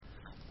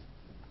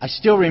I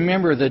still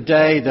remember the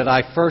day that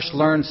I first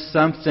learned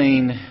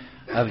something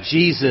of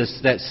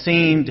Jesus that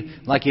seemed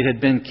like it had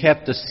been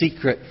kept a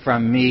secret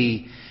from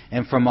me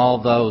and from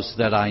all those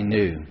that I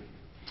knew.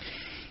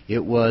 It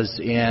was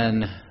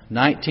in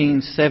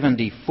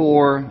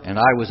 1974, and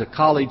I was a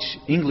college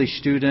English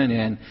student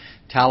in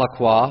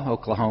Tahlequah,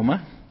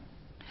 Oklahoma.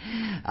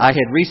 I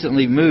had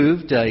recently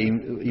moved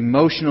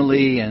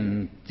emotionally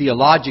and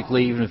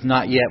theologically, even if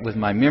not yet with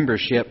my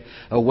membership,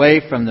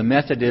 away from the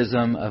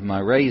Methodism of my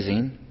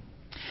raising.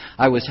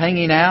 I was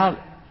hanging out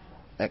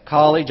at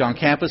college on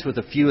campus with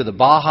a few of the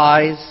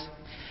Baha'is,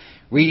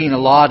 reading a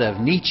lot of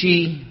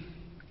Nietzsche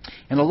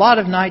and a lot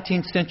of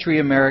 19th century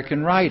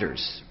American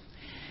writers.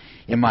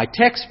 In my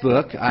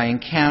textbook, I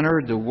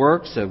encountered the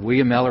works of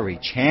William Ellery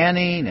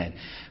Channing and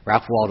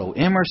Ralph Waldo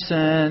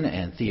Emerson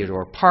and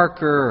Theodore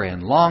Parker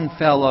and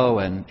Longfellow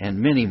and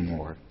many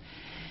more.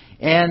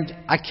 And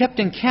I kept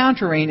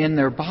encountering in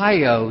their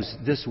bios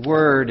this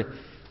word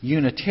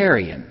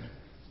Unitarian.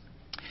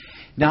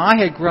 Now, I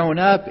had grown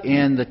up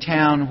in the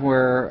town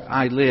where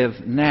I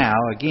live now,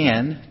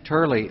 again,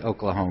 Turley,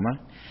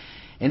 Oklahoma,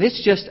 and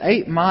it's just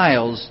 8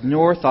 miles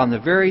north on the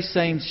very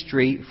same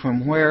street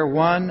from where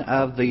one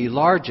of the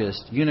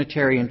largest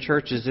Unitarian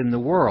churches in the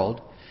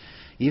world,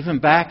 even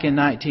back in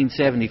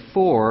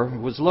 1974,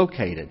 was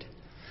located.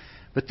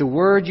 But the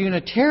word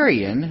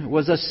Unitarian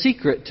was a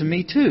secret to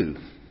me too.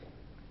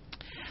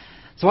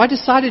 So I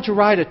decided to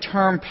write a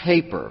term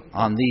paper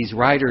on these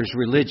writers'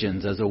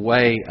 religions as a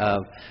way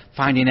of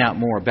finding out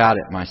more about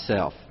it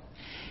myself.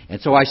 And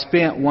so I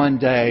spent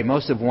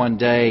most of one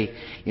day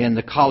in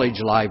the college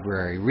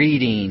library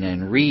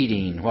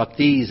reading what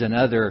these and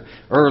other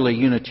early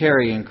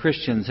Unitarian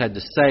Christians had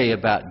to say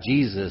about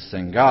Jesus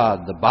and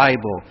God, the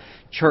Bible,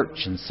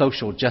 church, and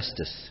social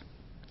justice.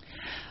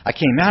 I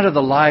came out of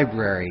the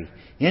library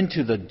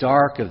into the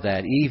dark of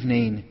that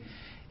evening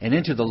and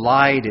into the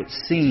light, it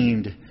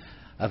seemed,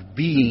 of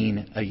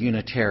being a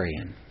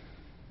Unitarian.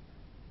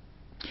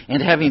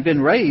 And having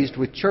been raised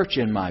with church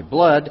in my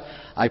blood,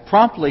 I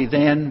promptly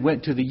then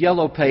went to the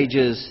Yellow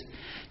Pages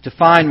to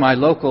find my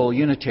local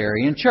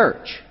Unitarian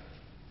church.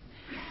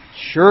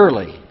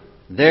 Surely,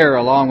 there,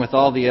 along with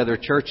all the other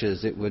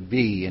churches, it would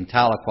be in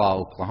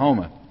Tahlequah,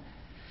 Oklahoma.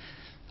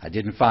 I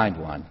didn't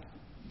find one.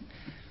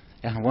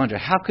 And I wonder,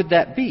 how could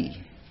that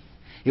be?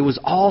 It was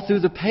all through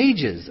the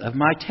pages of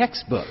my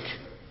textbook.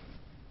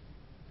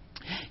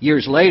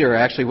 Years later,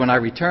 actually, when I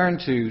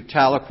returned to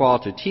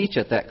Tahlequah to teach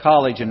at that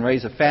college and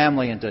raise a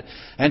family and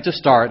to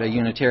start a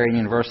Unitarian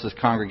Universalist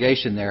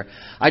congregation there,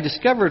 I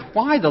discovered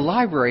why the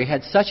library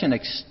had such an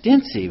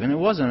extensive, and it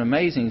was an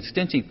amazing,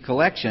 extensive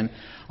collection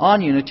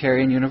on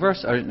Unitarian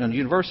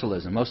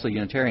Universalism, mostly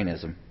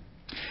Unitarianism.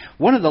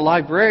 One of the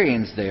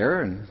librarians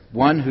there, and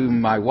one whom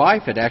my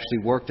wife had actually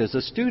worked as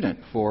a student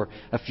for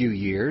a few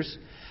years,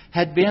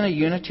 had been a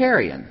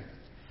Unitarian.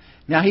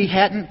 Now, he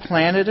hadn't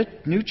planted a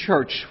new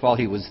church while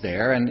he was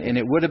there, and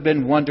it would have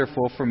been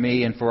wonderful for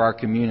me and for our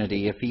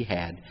community if he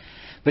had.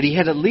 But he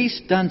had at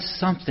least done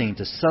something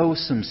to sow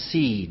some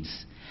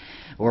seeds,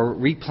 or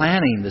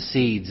replanting the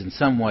seeds in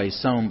some way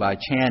sown by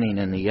Channing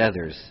and the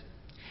others.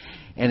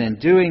 And in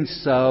doing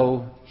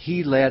so,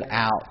 he let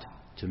out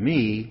to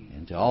me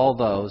and to all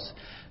those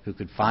who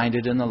could find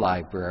it in the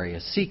library a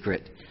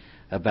secret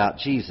about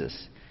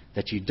Jesus,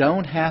 that you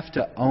don't have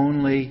to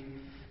only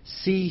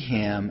see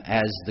Him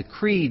as the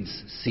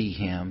creeds see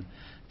Him,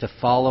 to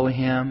follow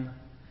Him,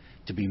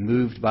 to be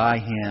moved by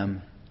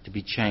Him, to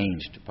be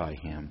changed by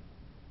Him.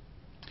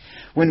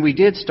 When we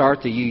did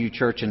start the UU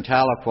Church in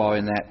Tahlequah,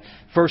 in that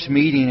first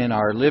meeting in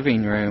our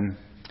living room,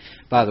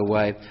 by the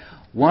way,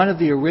 one of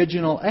the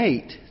original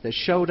 8 that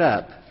showed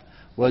up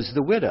was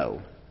the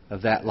widow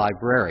of that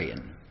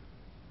librarian.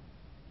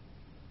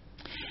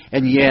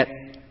 And yet,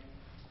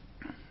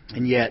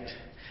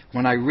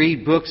 when I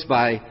read books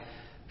by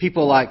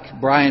people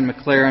like Brian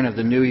McLaren of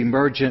the New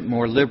Emergent,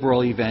 more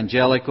liberal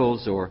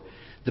evangelicals, or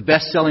the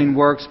best-selling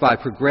works by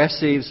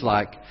progressives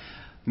like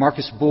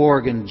Marcus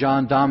Borg and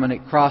John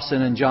Dominic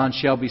Crossan and John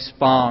Shelby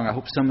Spong, I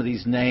hope some of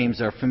these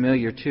names are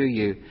familiar to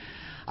you,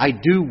 I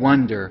do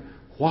wonder,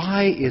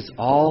 why is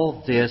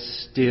all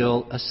this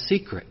still a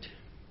secret?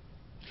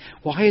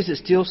 Why is it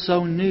still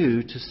so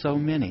new to so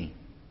many?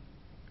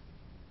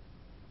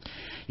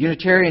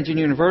 Unitarians and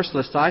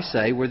Universalists, I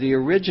say, were the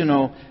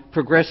original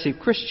progressive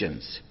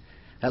Christians,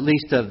 at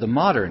least of the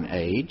modern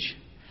age.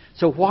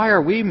 So why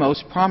are we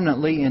most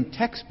prominently in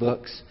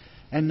textbooks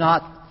and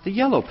not the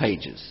Yellow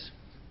Pages?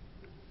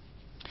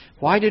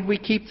 Why did we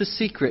keep the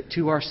secret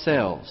to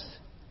ourselves?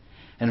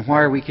 And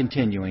why are we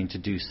continuing to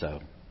do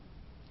so?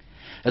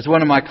 As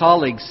one of my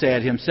colleagues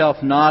said, himself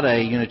not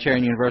a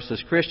Unitarian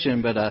Universalist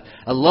Christian, but a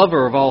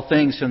lover of all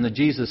things from the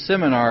Jesus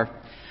Seminar,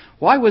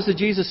 why was the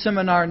Jesus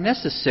Seminar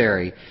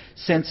necessary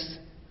since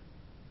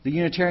the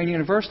Unitarian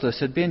Universalists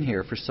had been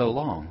here for so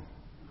long?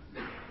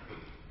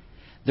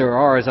 There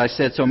are, as I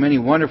said, so many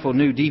wonderful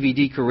new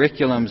DVD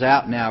curriculums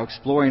out now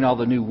exploring all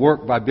the new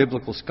work by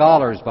biblical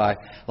scholars,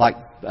 like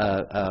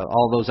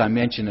all those I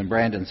mentioned and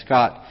Brandon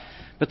Scott.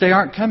 But they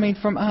aren't coming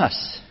from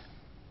us.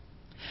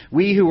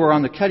 We who were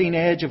on the cutting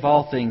edge of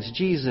all things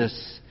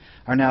Jesus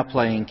are now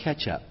playing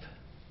catch-up.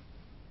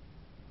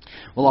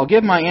 Well, I'll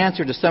give my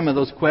answer to some of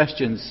those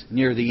questions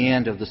near the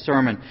end of the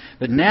sermon.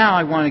 But now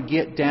I want to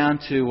get down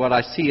to what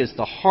I see as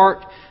the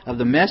heart of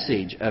the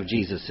message of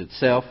Jesus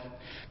itself,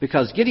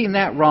 because getting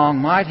that wrong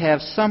might have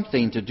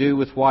something to do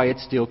with why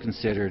it's still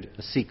considered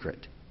a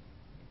secret.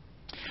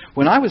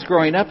 When I was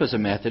growing up as a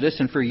Methodist,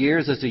 and for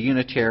years as a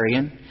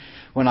Unitarian,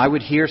 when I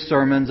would hear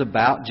sermons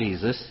about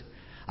Jesus,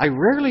 I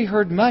rarely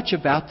heard much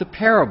about the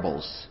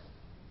parables.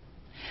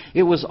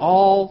 It was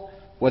all,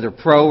 whether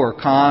pro or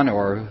con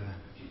or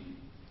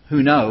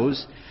who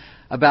knows,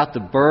 about the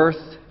birth,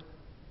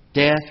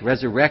 death,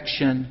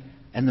 resurrection,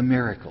 and the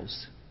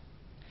miracles.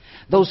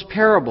 Those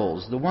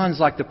parables, the ones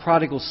like the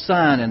prodigal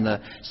son and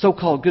the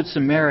so-called Good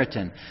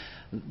Samaritan,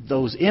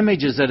 those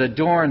images that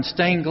adorn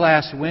stained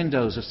glass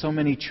windows of so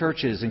many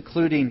churches,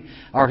 including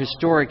our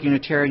historic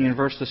Unitarian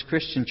Universalist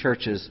Christian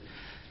churches,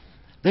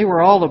 they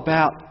were all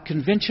about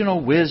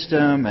conventional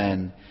wisdom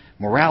and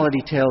morality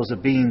tales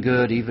of being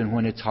good even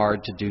when it's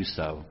hard to do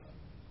so.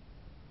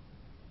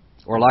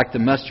 Or like the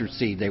mustard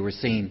seed, they were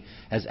seen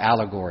as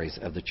allegories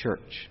of the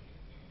church.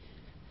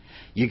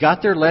 You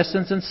got their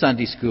lessons in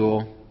Sunday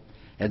school,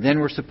 and then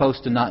we're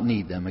supposed to not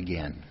need them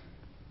again.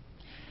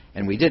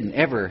 And we didn't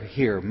ever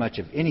hear much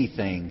of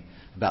anything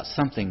about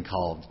something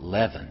called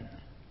leaven.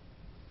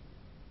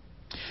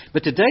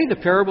 But today the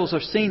parables are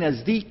seen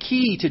as the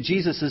key to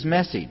Jesus'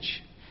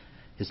 message,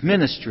 His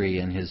ministry,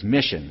 and His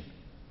mission.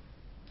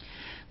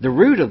 The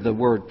root of the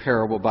word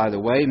parable, by the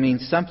way,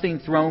 means something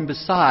thrown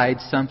beside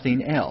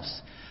something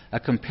else. A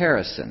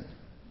comparison.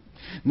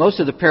 Most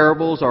of the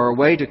parables are a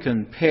way to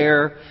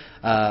compare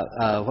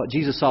what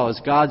Jesus saw as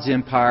God's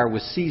empire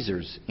with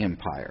Caesar's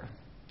empire.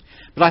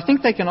 But I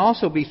think they can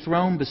also be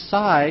thrown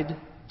beside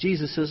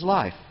Jesus'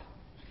 life,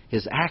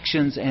 His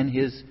actions and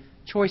His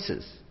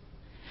choices.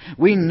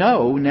 We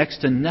know next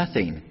to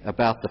nothing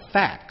about the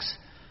facts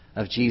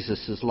of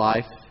Jesus'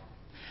 life,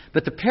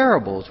 but the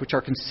parables, which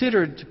are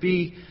considered to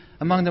be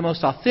among the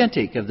most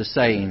authentic of the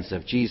sayings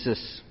of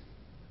Jesus,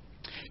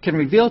 can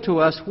reveal to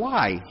us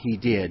why He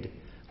did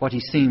what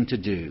He seemed to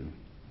do.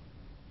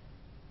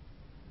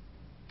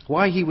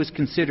 Why He was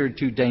considered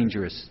too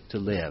dangerous to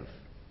live.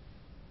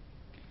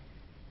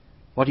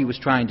 What He was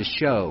trying to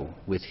show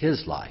with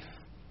His life.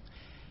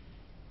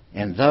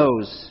 And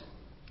those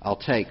I'll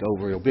take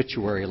over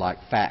obituary-like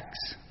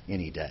facts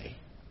any day.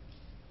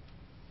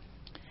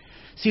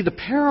 See, the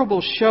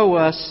parables show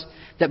us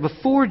that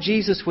before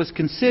Jesus was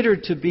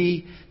considered to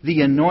be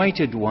the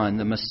Anointed One,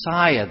 the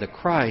Messiah, the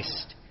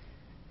Christ,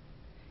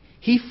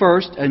 He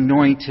first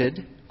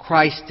anointed,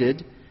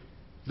 Christed,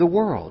 the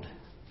world.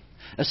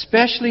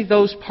 Especially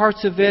those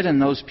parts of it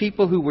and those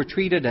people who were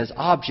treated as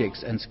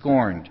objects and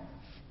scorned.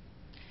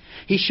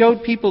 He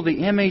showed people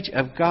the image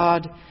of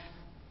God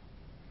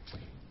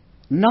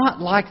not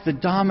like the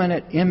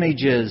dominant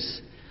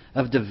images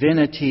of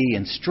divinity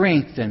and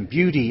strength and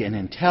beauty and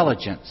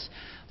intelligence,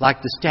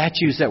 like the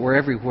statues that were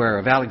everywhere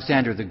of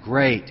Alexander the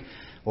Great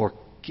or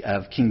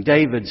of King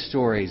David's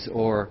stories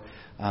or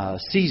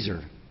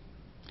Caesar.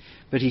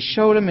 But He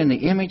showed them in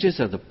the images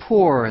of the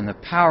poor and the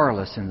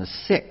powerless and the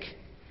sick,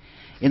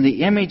 in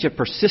the image of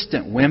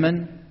persistent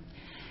women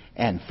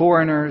and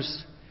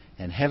foreigners,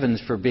 and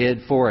heavens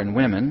forbid, foreign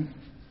women,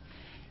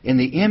 in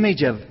the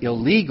image of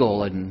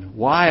illegal and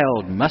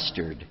wild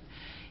mustard,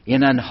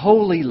 in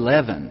unholy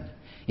leaven,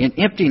 in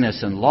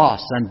emptiness and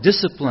loss,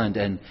 undisciplined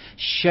and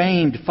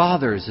shamed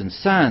fathers and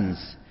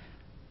sons,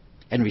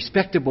 and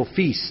respectable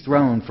feasts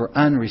thrown for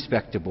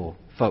unrespectable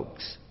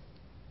folks.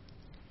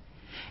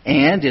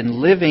 And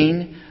in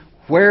living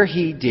where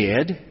He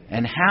did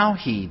and how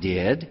He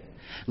did,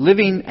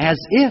 living as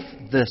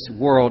if this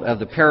world of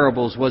the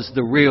parables was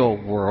the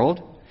real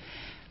world,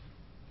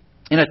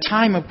 in a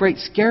time of great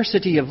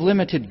scarcity of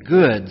limited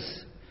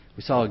goods.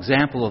 We saw an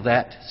example of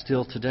that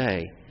still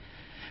today.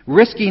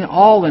 Risking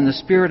all in the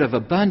spirit of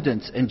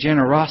abundance and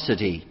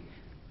generosity.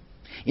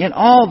 In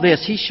all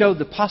this, He showed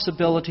the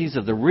possibilities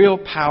of the real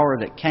power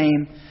that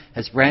came,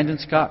 as Brandon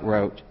Scott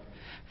wrote,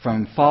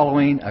 from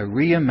following a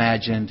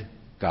reimagined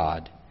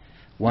God.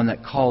 One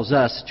that calls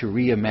us to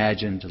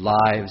reimagined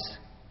lives,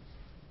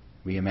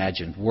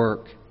 reimagined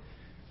work,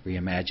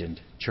 reimagined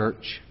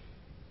church.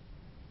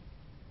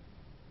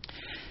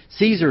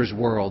 Caesar's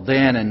world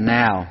then and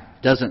now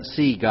doesn't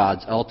see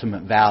God's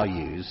ultimate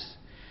values,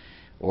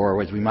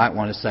 or as we might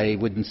want to say,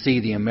 wouldn't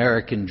see the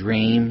American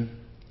dream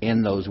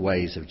in those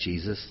ways of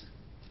Jesus.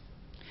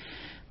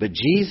 But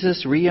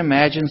Jesus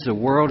reimagines the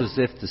world as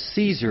if the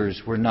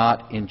Caesars were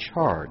not in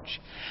charge.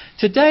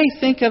 Today,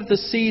 think of the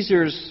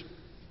Caesars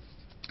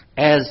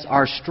as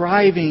our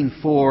striving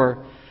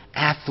for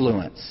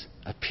affluence,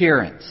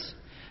 appearance,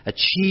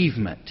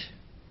 achievement,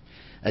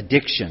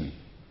 addiction,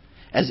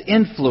 as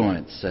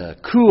influence,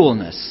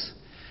 coolness,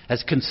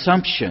 as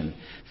consumption,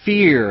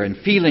 fear and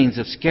feelings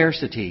of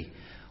scarcity,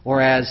 or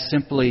as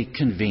simply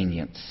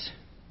convenience.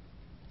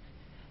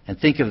 And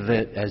think of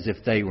it as if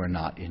they were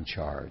not in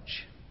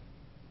charge.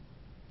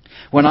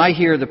 When I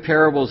hear the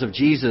parables of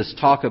Jesus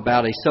talk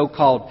about a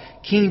so-called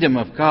kingdom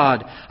of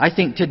God, I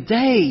think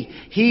today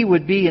He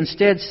would be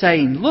instead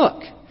saying,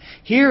 look,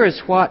 here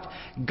is what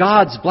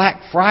God's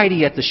Black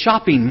Friday at the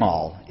shopping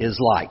mall is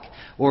like,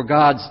 or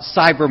God's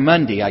Cyber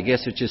Monday, I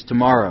guess, which is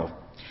tomorrow.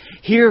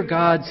 Here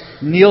God's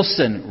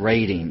Nielsen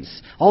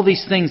ratings, all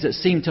these things that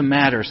seem to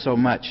matter so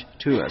much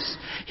to us.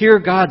 Here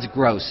God's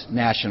gross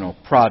national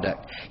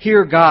product.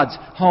 Here God's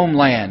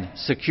homeland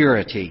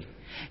security.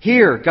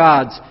 Here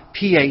God's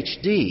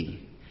PhD.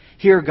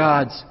 Here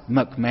God's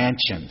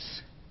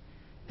McMansions.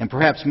 And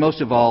perhaps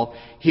most of all,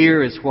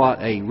 here is what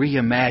a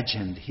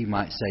reimagined, he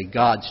might say,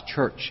 God's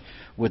church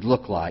would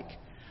look like.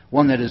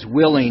 One that is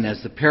willing,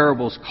 as the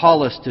parables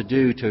call us to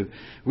do, to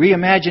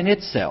reimagine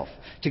itself,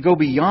 to go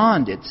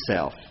beyond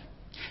itself,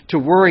 to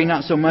worry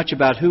not so much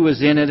about who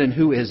is in it and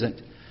who isn't,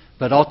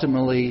 but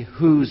ultimately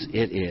whose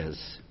it is.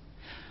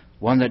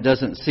 One that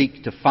doesn't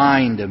seek to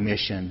find a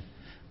mission,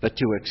 but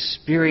to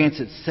experience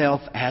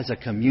itself as a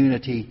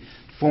community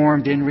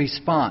formed in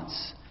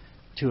response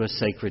to a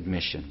sacred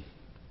mission.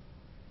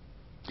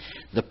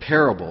 The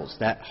parables,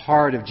 that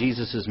heart of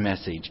Jesus'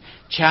 message,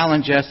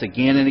 challenge us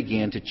again and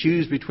again to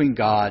choose between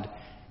God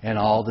and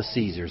all the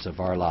Caesars of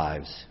our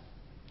lives.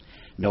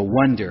 No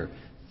wonder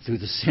through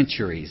the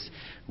centuries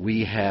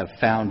we have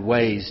found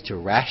ways to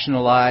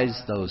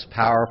rationalize those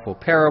powerful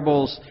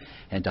parables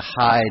and to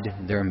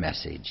hide their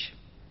message.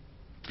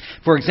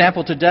 For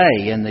example,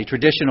 today in the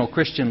traditional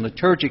Christian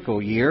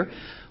liturgical year,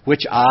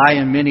 which I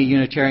and many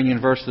Unitarian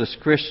Universalist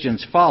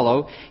Christians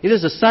follow, it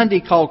is a Sunday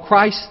called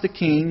Christ the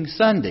King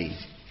Sunday.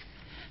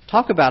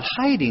 Talk about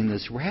hiding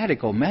this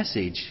radical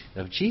message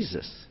of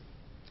Jesus.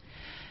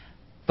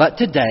 But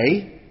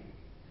today,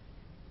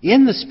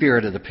 in the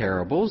spirit of the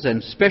parables,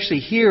 and especially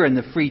here in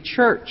the Free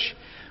Church,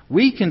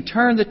 we can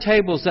turn the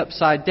tables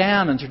upside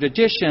down and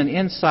tradition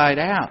inside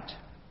out.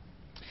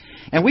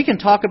 And we can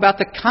talk about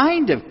the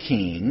kind of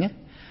king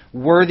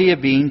worthy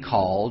of being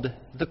called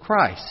the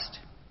Christ.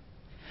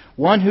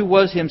 One who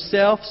was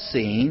himself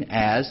seen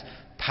as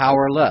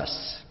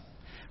powerless,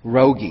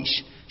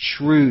 roguish,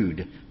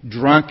 shrewd,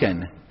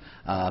 drunken,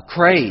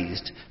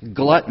 crazed,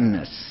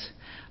 gluttonous,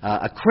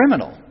 a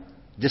criminal,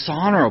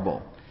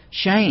 dishonorable,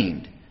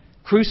 shamed,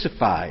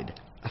 crucified,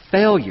 a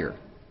failure,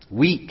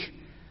 weak,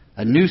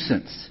 a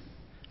nuisance,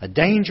 a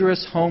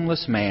dangerous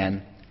homeless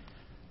man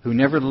who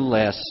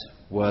nevertheless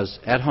was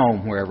at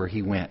home wherever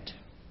he went.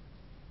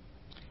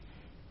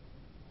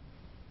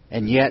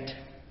 And yet,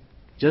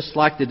 just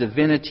like the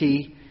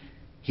divinity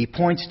he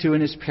points to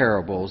in his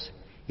parables,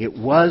 it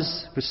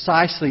was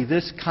precisely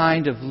this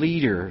kind of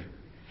leader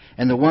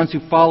and the ones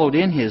who followed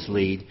in his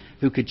lead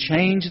who could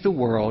change the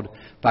world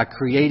by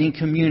creating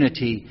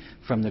community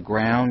from the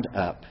ground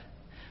up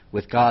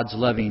with God's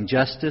loving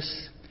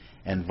justice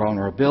and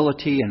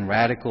vulnerability and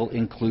radical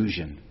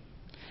inclusion,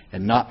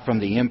 and not from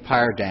the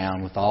empire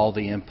down with all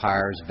the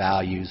empire's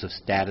values of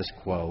status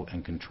quo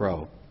and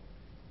control.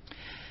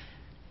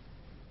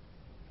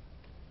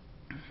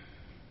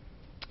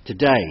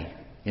 Today,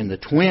 in the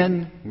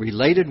twin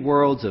related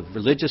worlds of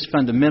religious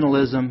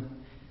fundamentalism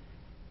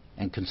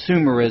and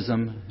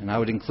consumerism, and I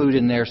would include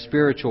in there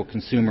spiritual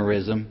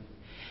consumerism,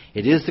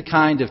 it is the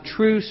kind of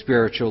true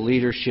spiritual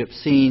leadership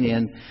seen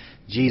in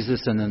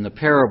Jesus and in the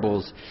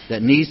parables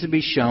that needs to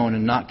be shown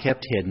and not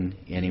kept hidden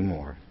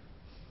anymore.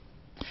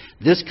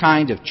 This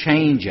kind of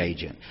change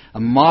agent, a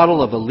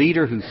model of a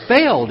leader who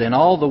failed in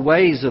all the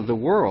ways of the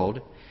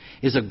world,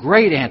 is a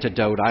great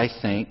antidote, I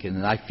think,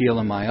 and I feel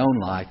in my own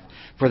life,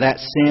 for that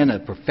sin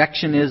of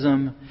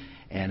perfectionism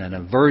and an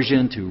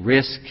aversion to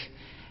risk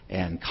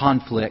and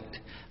conflict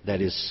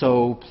that is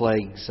so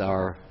plagues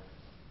our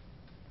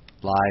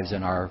lives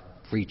and our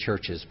free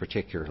churches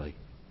particularly.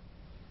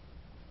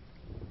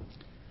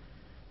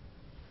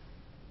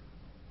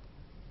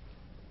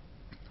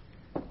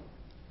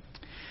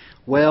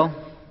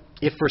 Well,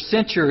 if for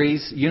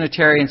centuries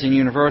Unitarians and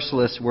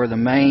Universalists were the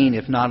main,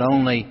 if not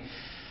only,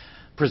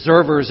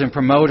 preservers and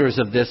promoters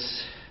of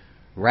this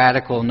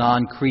radical,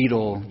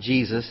 non-creedal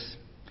Jesus,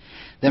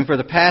 then for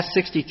the past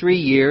 63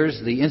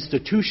 years, the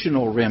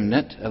institutional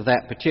remnant of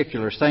that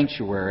particular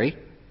sanctuary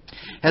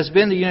has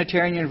been the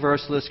Unitarian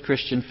Universalist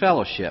Christian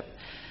Fellowship,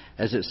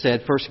 as it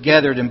said, first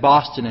gathered in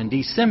Boston in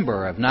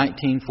December of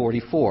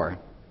 1944.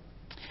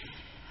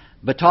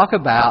 But talk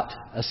about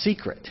a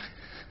secret.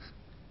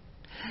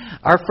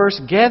 Our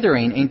first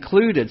gathering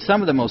included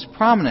some of the most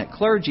prominent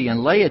clergy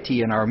and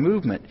laity in our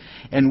movement,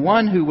 and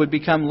one who would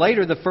become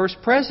later the first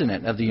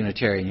president of the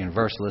Unitarian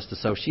Universalist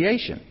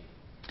Association.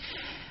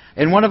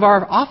 And one of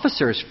our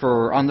officers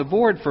on the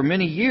board for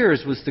many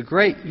years was the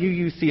great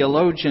UU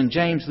theologian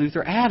James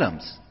Luther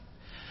Adams.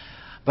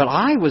 But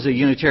I was a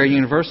Unitarian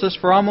Universalist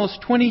for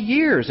almost 20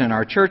 years in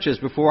our churches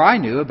before I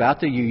knew about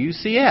the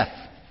UUCF.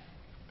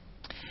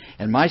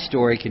 And my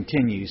story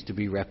continues to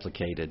be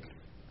replicated.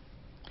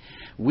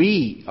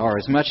 We are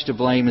as much to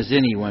blame as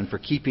anyone for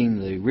keeping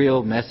the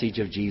real message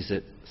of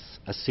Jesus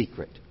a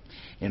secret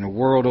in a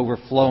world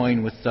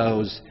overflowing with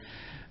those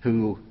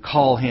who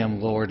call Him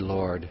Lord,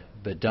 Lord,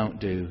 but don't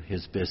do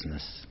His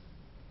business.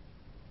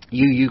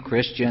 UU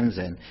Christians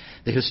and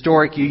the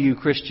historic UU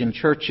Christian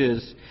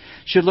churches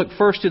should look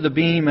first to the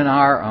beam in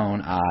our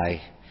own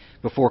eye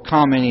before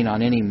commenting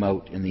on any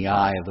mote in the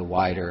eye of the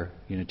wider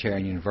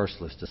Unitarian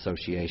Universalist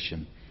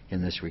Association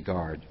in this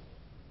regard.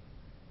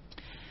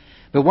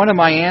 But one of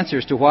my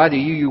answers to why the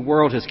UU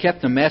world has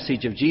kept the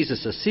message of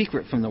Jesus a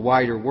secret from the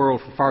wider world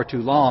for far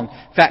too long,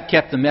 in fact,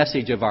 kept the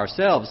message of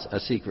ourselves a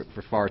secret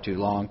for far too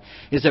long,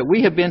 is that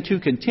we have been too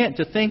content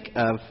to think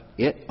of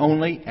it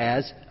only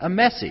as a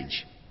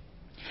message,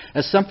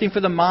 as something for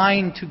the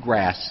mind to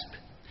grasp,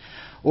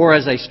 or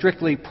as a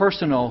strictly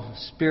personal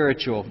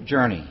spiritual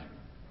journey.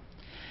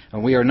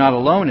 And we are not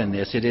alone in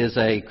this. It is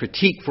a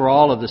critique for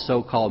all of the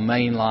so-called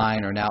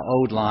mainline or now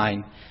old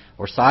line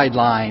or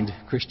sidelined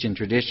Christian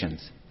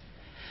traditions.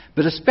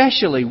 But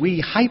especially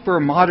we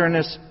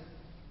hyper-modernist,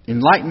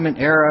 Enlightenment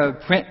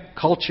era, print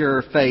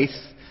culture faith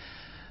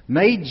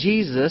made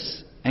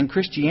Jesus and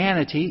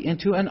Christianity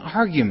into an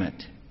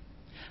argument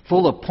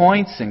full of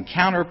points and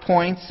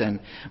counterpoints,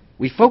 and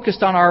we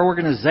focused on our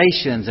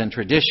organizations and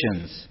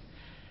traditions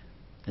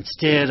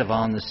instead of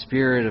on the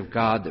Spirit of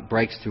God that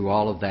breaks through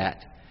all of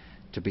that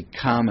to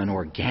become an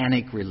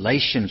organic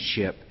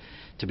relationship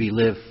to be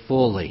lived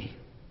fully,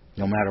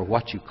 no matter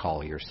what you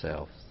call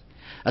yourselves.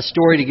 A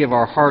story to give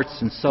our hearts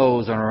and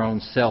souls on our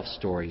own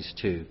self-stories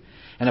too.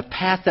 And a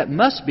path that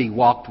must be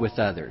walked with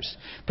others,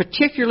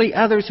 particularly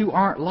others who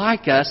aren't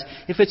like us,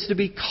 if it's to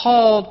be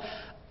called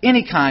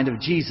any kind of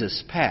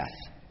Jesus path.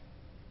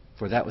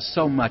 For that was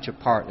so much a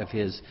part of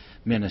His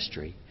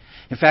ministry.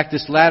 In fact,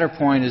 this latter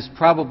point is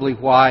probably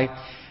why,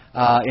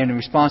 in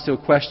response to a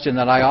question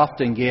that I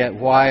often get,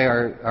 why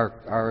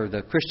are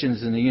the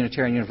Christians in the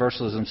Unitarian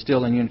Universalism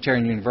still in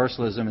Unitarian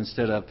Universalism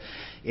instead of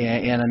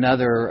in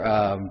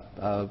another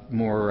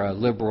more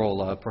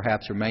liberal,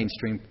 perhaps, or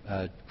mainstream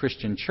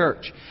Christian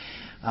church?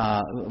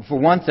 For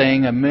one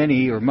thing,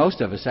 many, or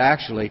most of us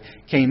actually,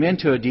 came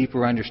into a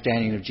deeper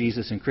understanding of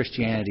Jesus and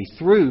Christianity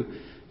through,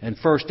 and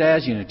first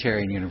as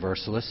Unitarian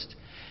Universalists.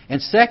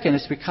 And second,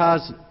 it's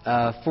because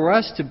for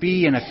us to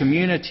be in a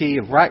community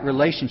of right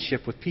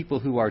relationship with people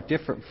who are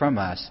different from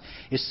us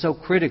is so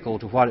critical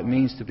to what it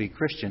means to be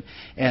Christian.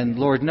 And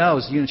Lord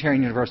knows,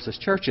 Unitarian Universalist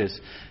churches,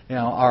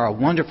 are a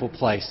wonderful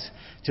place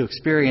to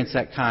experience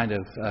that kind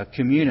of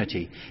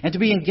community and to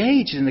be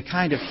engaged in the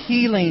kind of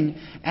healing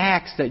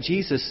acts that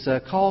Jesus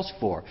calls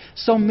for.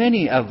 So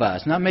many of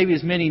us, not maybe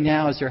as many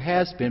now as there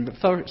has been, but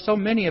so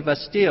many of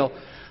us still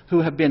who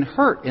have been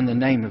hurt in the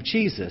name of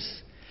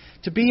Jesus,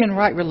 to be in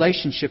right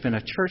relationship in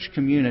a church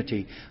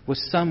community with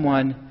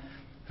someone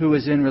who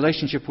is in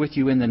relationship with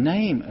you in the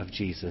name of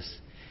Jesus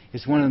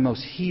is one of the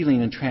most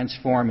healing and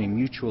transforming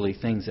mutually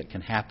things that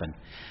can happen.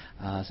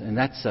 And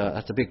that's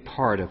a big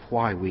part of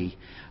why we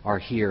are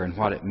here and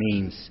what it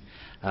means,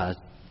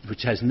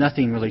 which has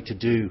nothing really to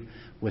do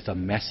with a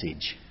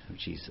message of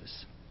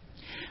Jesus.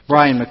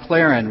 Brian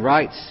McLaren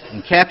writes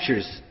and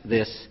captures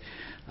this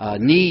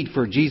need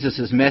for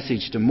Jesus'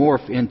 message to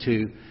morph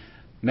into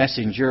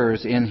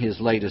messengers in his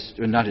latest,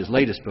 or not his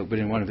latest book, but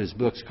in one of his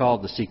books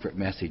called The Secret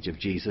Message of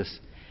Jesus.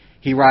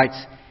 He writes,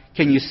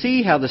 "Can you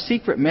see how the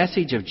secret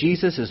message of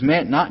Jesus is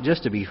meant not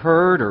just to be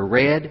heard or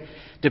read,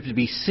 to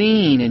be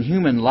seen in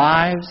human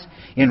lives,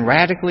 in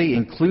radically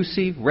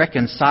inclusive,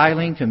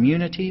 reconciling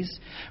communities,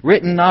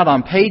 written not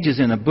on pages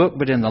in a book,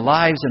 but in the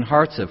lives and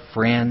hearts of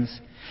friends?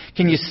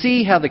 Can you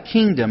see how the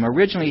kingdom,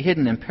 originally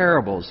hidden in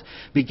parables,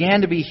 began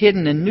to be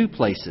hidden in new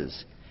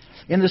places,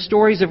 in the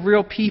stories of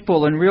real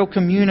people and real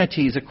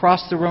communities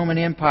across the Roman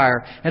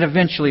Empire and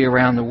eventually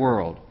around the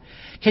world?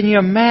 Can you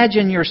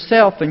imagine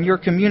yourself and your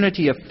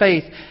community of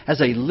faith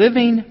as a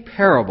living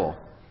parable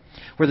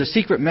where the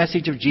secret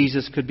message of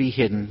Jesus could be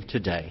hidden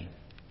today?"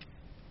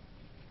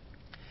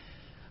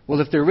 Well,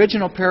 if the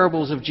original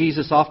parables of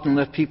Jesus often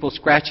left people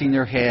scratching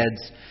their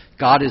heads,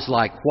 God is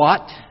like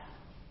what?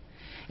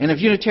 And if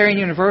Unitarian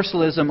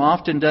Universalism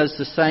often does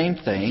the same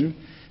thing,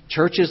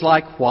 church is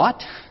like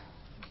what?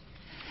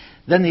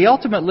 Then the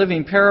ultimate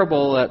living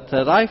parable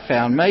that I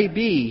found may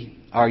be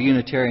our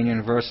Unitarian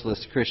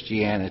Universalist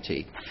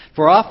Christianity.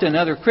 For often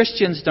other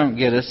Christians don't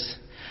get us.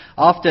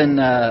 Often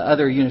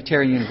other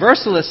Unitarian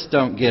Universalists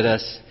don't get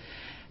us.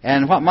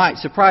 And what might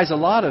surprise a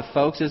lot of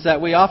folks is that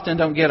we often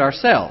don't get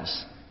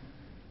ourselves.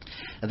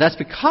 That's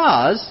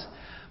because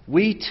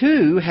we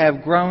too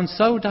have grown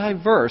so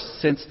diverse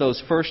since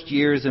those first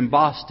years in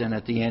Boston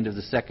at the end of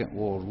the Second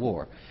World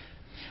War.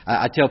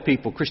 I tell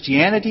people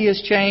Christianity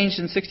has changed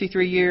in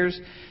 63 years,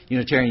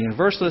 Unitarian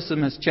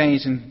Universalism has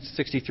changed in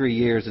 63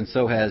 years, and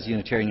so has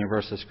Unitarian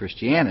Universalist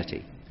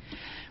Christianity.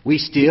 We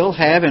still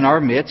have in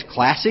our midst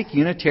classic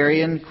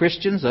Unitarian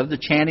Christians of the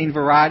Channing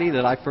variety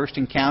that I first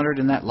encountered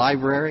in that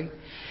library,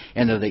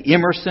 and of the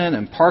Emerson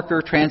and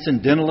Parker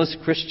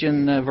Transcendentalist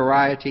Christian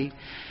variety,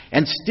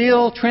 and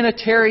still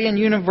Trinitarian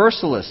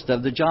Universalist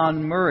of the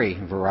John Murray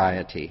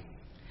variety.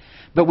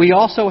 But we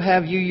also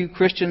have UU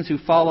Christians who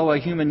follow a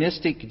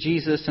humanistic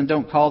Jesus and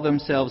don't call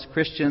themselves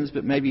Christians,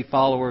 but maybe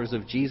followers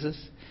of Jesus.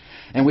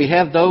 And we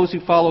have those who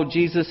follow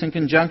Jesus in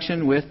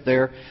conjunction with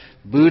their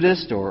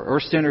Buddhist or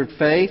earth-centered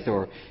faith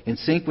or in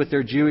sync with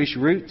their Jewish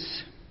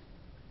roots.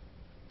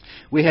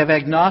 We have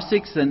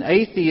agnostics and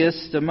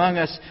atheists among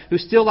us who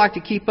still like to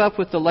keep up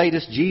with the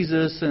latest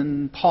Jesus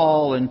and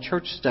Paul and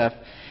church stuff,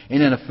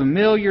 and in a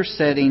familiar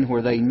setting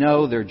where they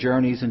know their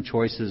journeys and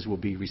choices will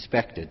be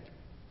respected.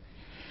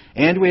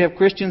 And we have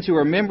Christians who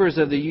are members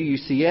of the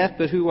UUCF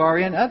but who are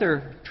in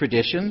other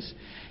traditions,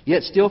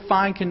 yet still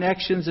find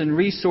connections and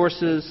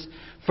resources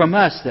from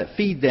us that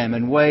feed them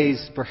in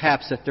ways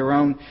perhaps that their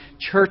own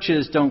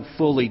churches don't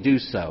fully do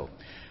so.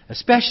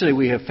 Especially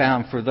we have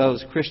found for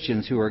those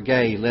Christians who are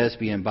gay,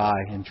 lesbian, bi,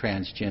 and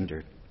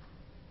transgendered.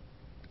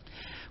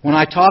 When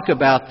I talk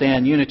about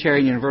then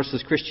Unitarian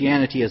Universalist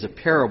Christianity as a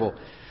parable,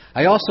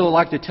 I also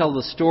like to tell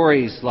the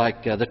stories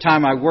like the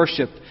time I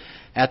worshiped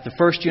at the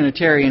First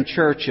Unitarian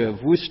Church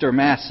of Worcester,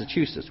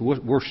 Massachusetts.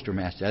 Worcester,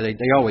 Massachusetts.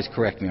 They always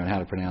correct me on how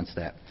to pronounce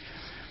that.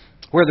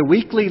 Where the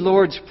weekly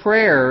Lord's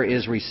Prayer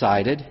is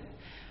recited,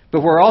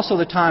 but where also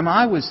the time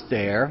I was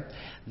there,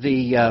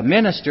 the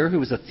minister, who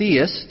was a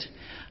theist,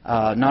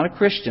 not a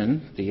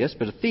Christian theist,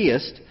 but a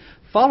theist,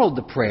 followed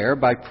the prayer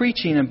by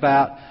preaching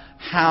about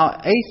how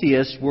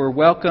atheists were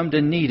welcomed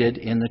and needed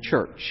in the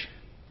church.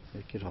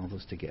 Let's get all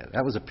those together.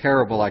 That was a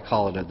parable, I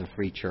call it, of the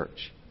free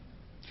church.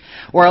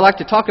 Or I like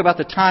to talk about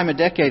the time a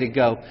decade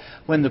ago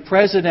when the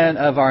president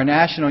of our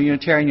National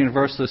Unitarian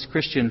Universalist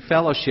Christian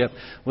Fellowship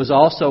was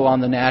also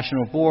on the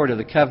national board of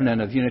the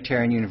Covenant of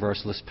Unitarian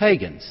Universalist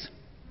Pagans.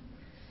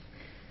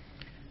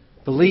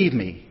 Believe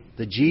me,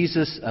 the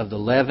Jesus of the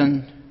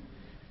leaven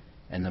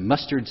and the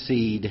mustard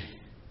seed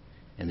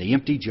and the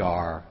empty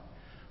jar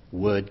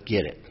would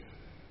get it.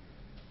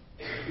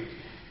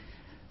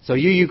 So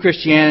UU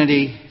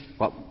Christianity,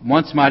 what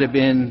once might have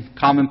been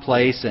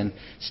commonplace and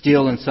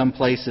still in some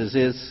places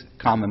is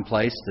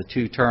commonplace, the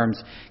two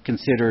terms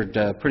considered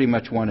pretty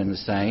much one and the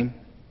same.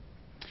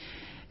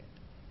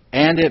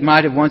 And it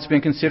might have once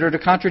been considered a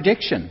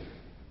contradiction.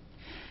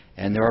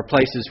 And there are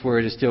places where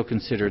it is still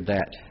considered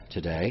that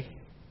today.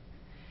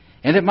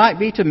 And it might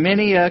be to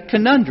many a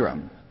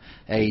conundrum,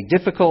 a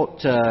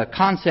difficult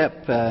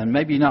concept,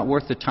 maybe not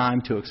worth the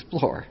time to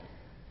explore.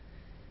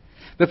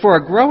 But for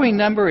a growing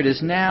number, it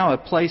is now a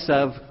place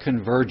of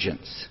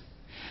convergence,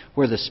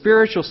 where the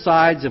spiritual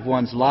sides of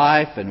one's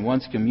life and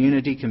one's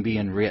community can be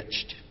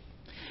enriched.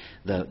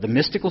 The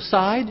mystical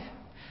side,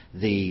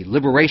 the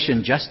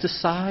liberation justice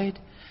side,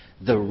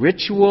 the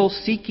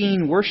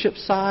ritual-seeking worship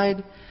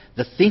side,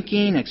 the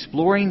thinking,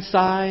 exploring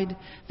side,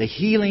 the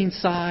healing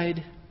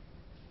side,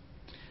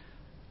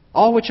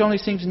 all which only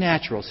seems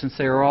natural since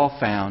they are all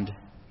found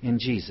in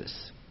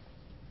Jesus.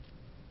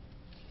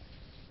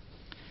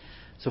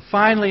 So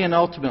finally and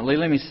ultimately,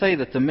 let me say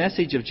that the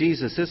message of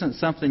Jesus isn't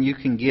something you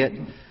can get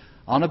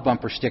on a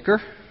bumper sticker,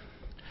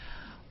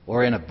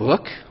 or in a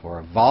book, or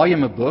a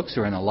volume of books,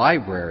 or in a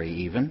library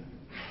even.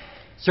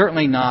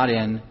 Certainly not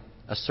in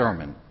a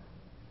sermon.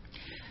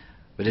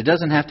 But it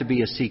doesn't have to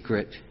be a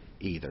secret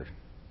either.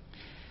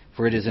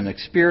 For it is an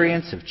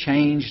experience of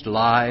changed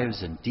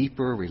lives and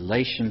deeper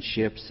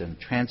relationships and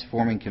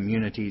transforming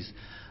communities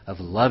of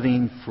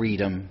loving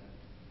freedom,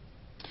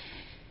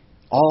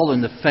 all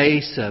in the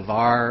face of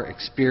our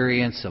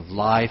experience of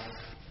life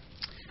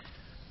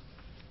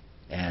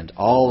and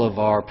all of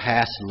our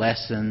past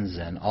lessons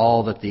and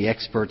all that the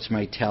experts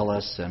may tell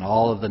us and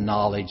all of the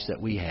knowledge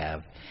that we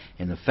have,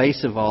 in the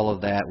face of all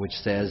of that which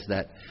says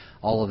that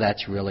all of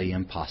that's really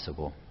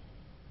impossible.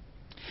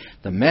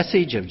 The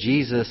message of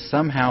Jesus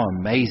somehow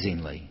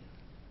amazingly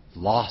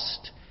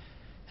lost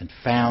and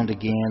found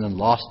again and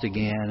lost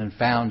again and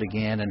found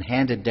again and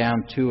handed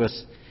down to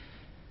us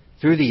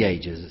through the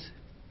ages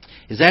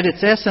is at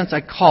its essence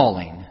a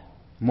calling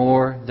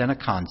more than a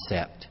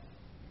concept.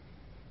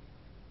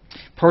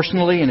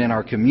 Personally and in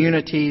our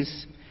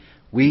communities,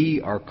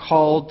 we are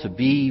called to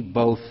be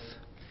both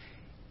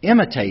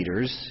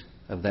imitators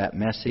of that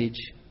message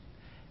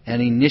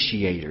and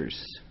initiators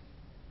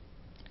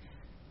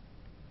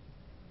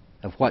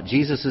of what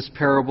Jesus'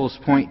 parables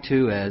point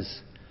to as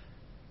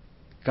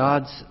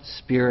God's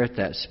Spirit,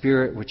 that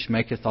Spirit which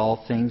maketh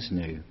all things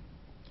new.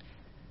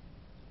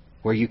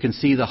 Where you can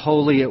see the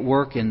holy at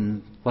work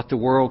in what the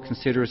world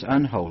considers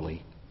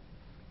unholy.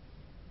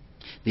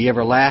 The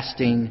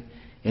everlasting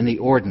in the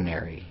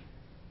ordinary.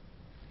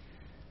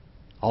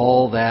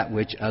 All that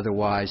which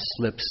otherwise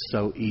slips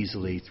so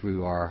easily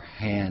through our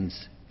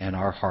hands and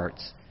our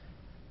hearts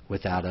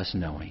without us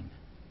knowing.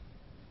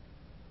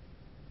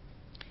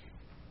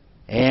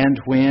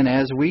 And when,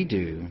 as we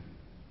do,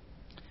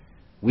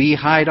 we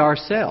hide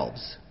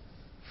ourselves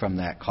from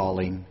that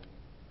calling,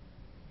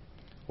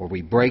 or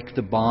we break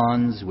the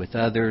bonds with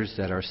others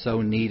that are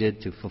so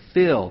needed to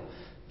fulfill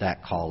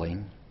that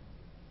calling,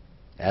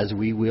 as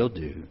we will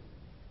do,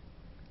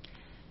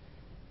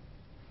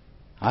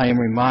 I am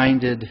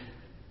reminded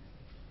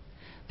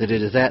that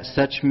it is at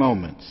such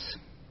moments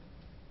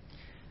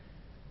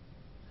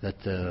that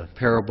the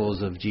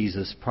parables of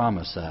Jesus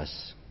promise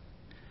us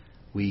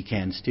we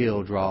can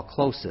still draw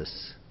closest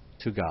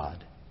to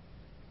God,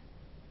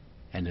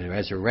 and the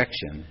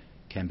resurrection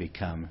can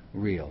become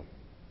real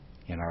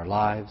in our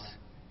lives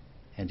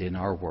and in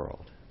our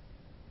world.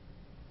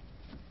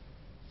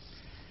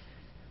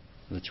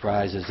 Let's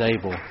rise as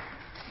able